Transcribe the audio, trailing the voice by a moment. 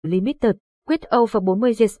Limited, with over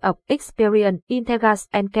 40 years of experience in the gas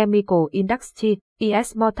and chemical industry,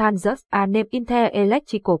 is more than just a name in the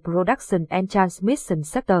electrical production and transmission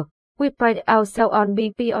sector. We pride ourselves on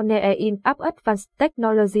being pioneer in advanced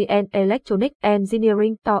technology and electronic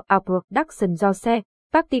engineering to our production of xe,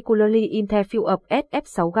 particularly in the field of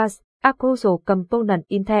SF6 gas, a crucial component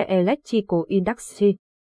in the electrical industry.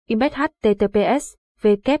 Email https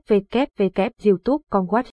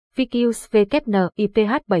www.youtube.com Views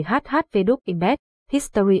WNIPH7HHVDUC Email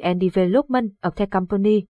History and Development of the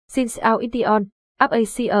company. Since our Intion,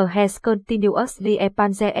 ABB has continuously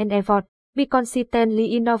expanded and evolved. We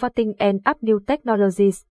consistently innovating and up new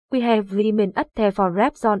technologies. We have remained at the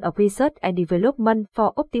forefront of research and development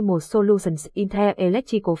for optimal solutions in the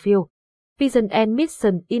electrical field. Vision and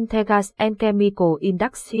mission in the gas and chemical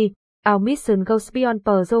industry. Our mission goes beyond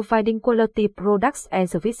providing quality products and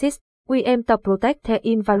services. We aim to protect the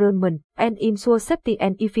environment and ensure safety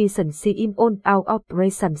and efficiency in all our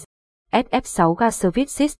operations. SF6 Gas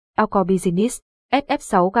Services, our core business.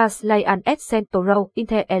 SF6 Gas lay an essential role in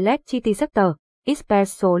the electricity sector,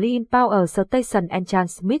 especially in power station and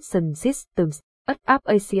transmission systems. At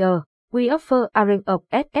ABB, we offer a range of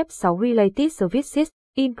SF6 related services,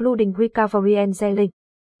 including recovery and selling.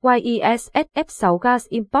 Why is SF6 Gas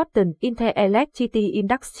important in the electricity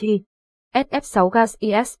industry? SF6 Gas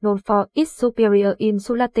is known for its superior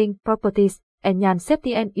insulating properties, enhanced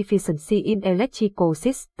safety and efficiency in electrical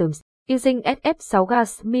systems. Using SF6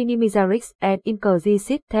 Gas minimizes risks and increases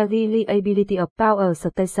the reliability of power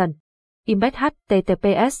station. Email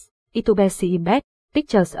https email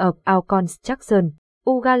pictures of our construction.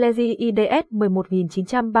 Gallery IDS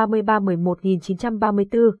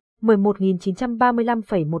 11933-11934,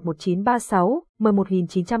 11935,11936,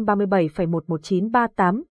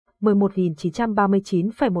 11937,11938,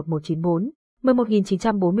 11939,11994,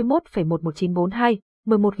 11941,11942,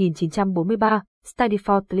 11943. Study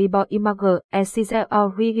for Libor Image Essential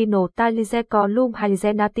Original Talize Column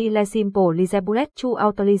Halize Natile Simple Lize Bullet Chu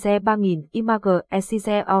Autolize 3000 Image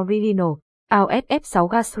Essential Original. Our SF6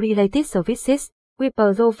 Gas Related Services. We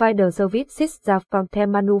provide the services that from the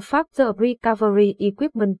manufacture recovery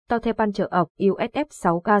equipment to the puncher of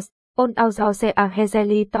SF6 gas. On our source are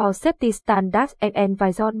heavily to safety standards and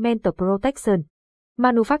environmental protection.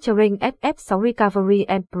 Manufacturing SF6 recovery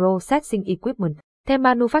and processing equipment. The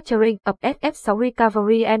manufacturing of SF6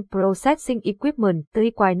 recovery and processing equipment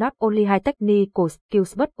require not only high technical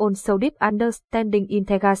skills but also deep understanding in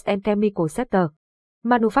the gas and chemical sector.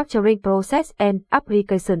 Manufacturing process and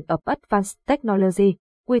application of advanced technology.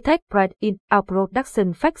 We take pride in our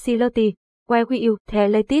production facility, where we use the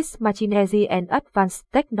latest machinery and advanced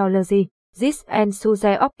technology. This ensures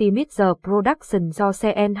optimize the production of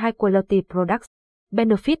and high-quality products.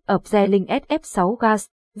 Benefit of selling SF6 gas.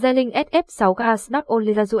 Selling SF6 gas not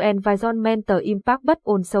only reduces environmental impact but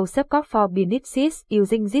also safeguard for businesses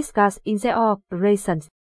using this gas in their operations.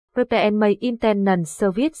 Repair and maintenance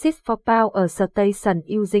services for power station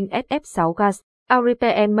using SF6 gas. Our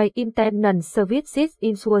repair and maintenance services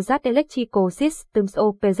ensure that electrical systems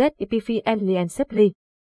operate efficiently and safely.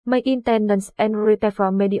 Maintenance and repair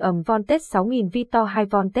from medium voltage 6000 V to high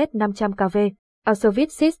voltage 500 kV. Our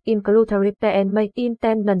services include repair and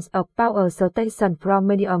maintenance of power station from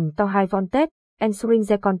medium to high voltage, ensuring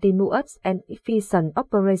the continuous and efficient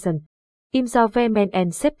operation. Improvement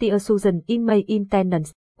and safety assurance in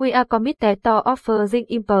maintenance. We are committed to offering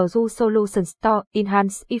improved solutions to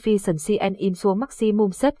enhance efficiency and ensure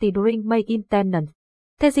maximum safety during maintenance.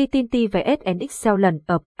 Hesitancy and excellence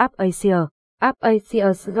of ABB.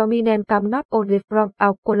 ABB's dominance comes not only from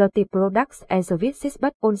our quality products and services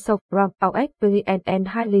but also from our experience and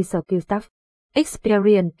highly skilled staff.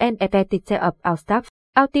 Experience and ability of our staff.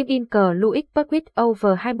 Our team includes people with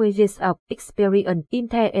over 20 years of experience in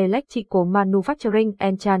the electrical manufacturing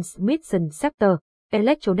and transmission sector,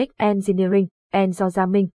 electronic engineering, and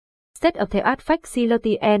programming. State-of-the-art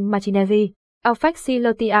facility and machinery. Our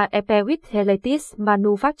facility are equipped with the latest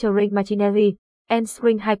manufacturing machinery,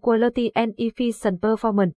 ensuring high quality and efficient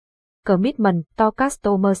performance. Commitment to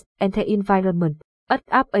customers and the environment. At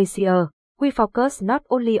ABB, we focus not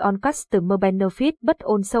only on customer benefit but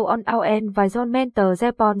also on our environmental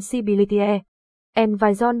responsibility.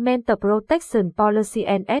 Environmental protection policy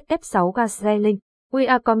and SF6 gas selling. We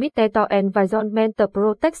are committed to environmental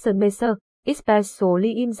protection measures,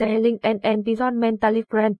 especially in selling and environmentally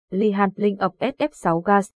friendly handling of SF6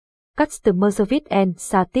 gas. Customer service and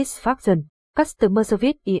satisfaction. Customer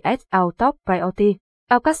service is our top priority.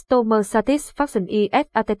 Our customer satisfaction is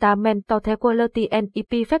attachment to the quality and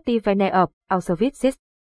effectiveness of our services.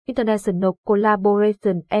 International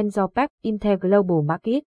collaboration and support in the global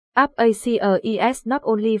market. ABB is not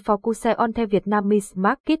only focused on the Vietnamese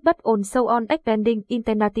market but also on expanding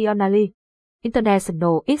internationally.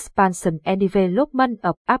 International expansion and development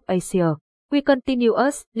of ABB. We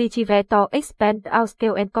continuously strive to expand our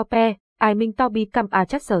scale and cooperate, aiming to become a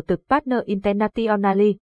trusted partner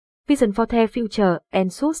internationally. Vision for the future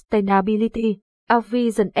and sustainability. Our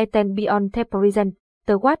vision extends beyond the present,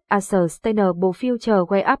 towards a sustainable future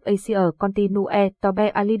where ABB continues to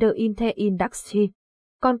be a leader in the industry.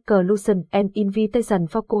 Conclusion and invitation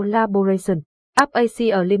for collaboration. ABB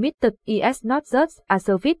Limited is not just a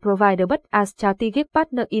service provider but a strategic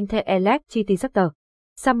partner in the electricity sector.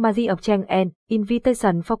 Summary of change and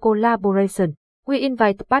invitation for collaboration. We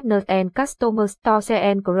invite partners and customers to share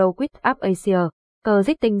and grow with ABB,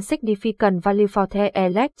 creating significant value for the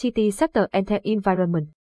electricity sector and the environment.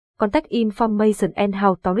 Contact information and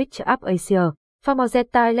how to reach ABB. For more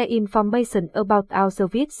detailed information about our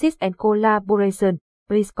services and collaboration,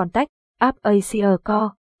 please contact ABB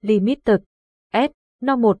Co. Limited. S.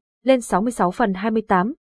 No 1, lên 66 phần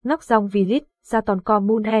 28, Ngóc Dòng Village, Saton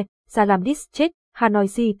Commune, Gia Lam District, Hanoi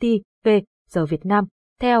City, V. Giờ Việt Nam.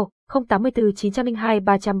 Theo 084 902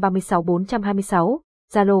 336 426,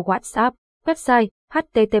 Zalo WhatsApp, website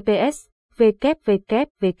https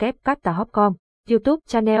www.cattahop.com, YouTube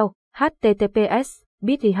channel https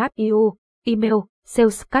bit.ly, email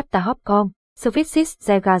sales@cattahop.com, services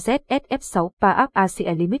Zega SF6 Pa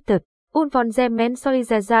Asia Limited. Unvonzemen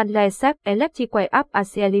Solizazan Lesep Electrique App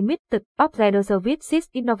Asia Limited Operator Services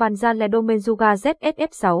Innovanzan Le Domain Zuga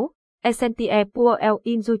ZSF6 SNTE Pure El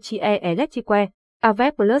Inzuchie Electrique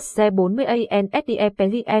Avec Plus Z40AN SDE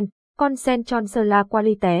Pelien Consent Johnson La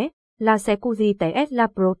Qualité La Securité La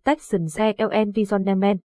Protection ZLN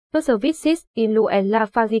Visionemen The Services Incluyen La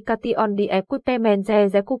Fabrication de Equipment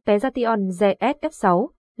Execution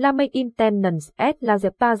ZSF6 La Maintenance La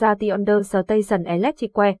Reparación de Station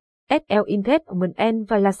Electrique SL Investment and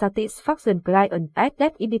la Satisfaction Client at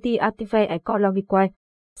Entity Active Ecologique.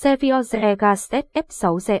 Servio Gas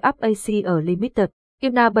SF6 ABB Limited.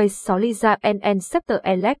 Unabase Soliza and Sector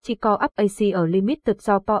Electrical ABB Limited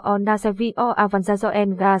Support on Servio Avanzazo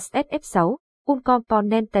and Gas SF6. Un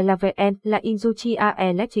componente la VN la Industria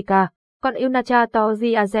Electrica. Con Unacha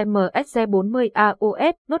Toria GMSC40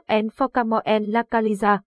 AOS Not and Focamo and La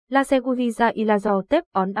Caliza. La Seguriza y la Zotep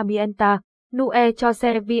on Ambienta. Nue cho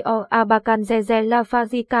Servio Abacan Zeze La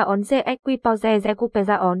Fazica on Z Equipo Zeze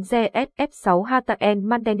Cupeza on ZSF6 Hata en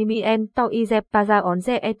Mantenimien To Ize Paza on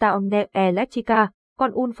Z Eta on Ne Electrica,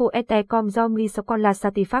 con Unfu Ete Com Zombie So con La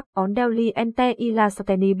Satifac on Delhi Ente y La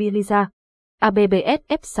Sostenibiliza.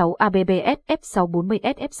 ABBSF6 ABBSF6 40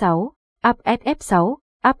 SF6, ABSF6,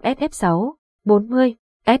 ABSF6, 40,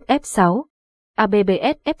 SF6,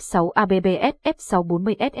 ABBSF6 ABBSF6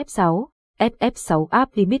 40 SF6, SF6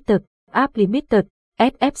 App Limited. SF6,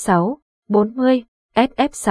 SF6, 40, SF6.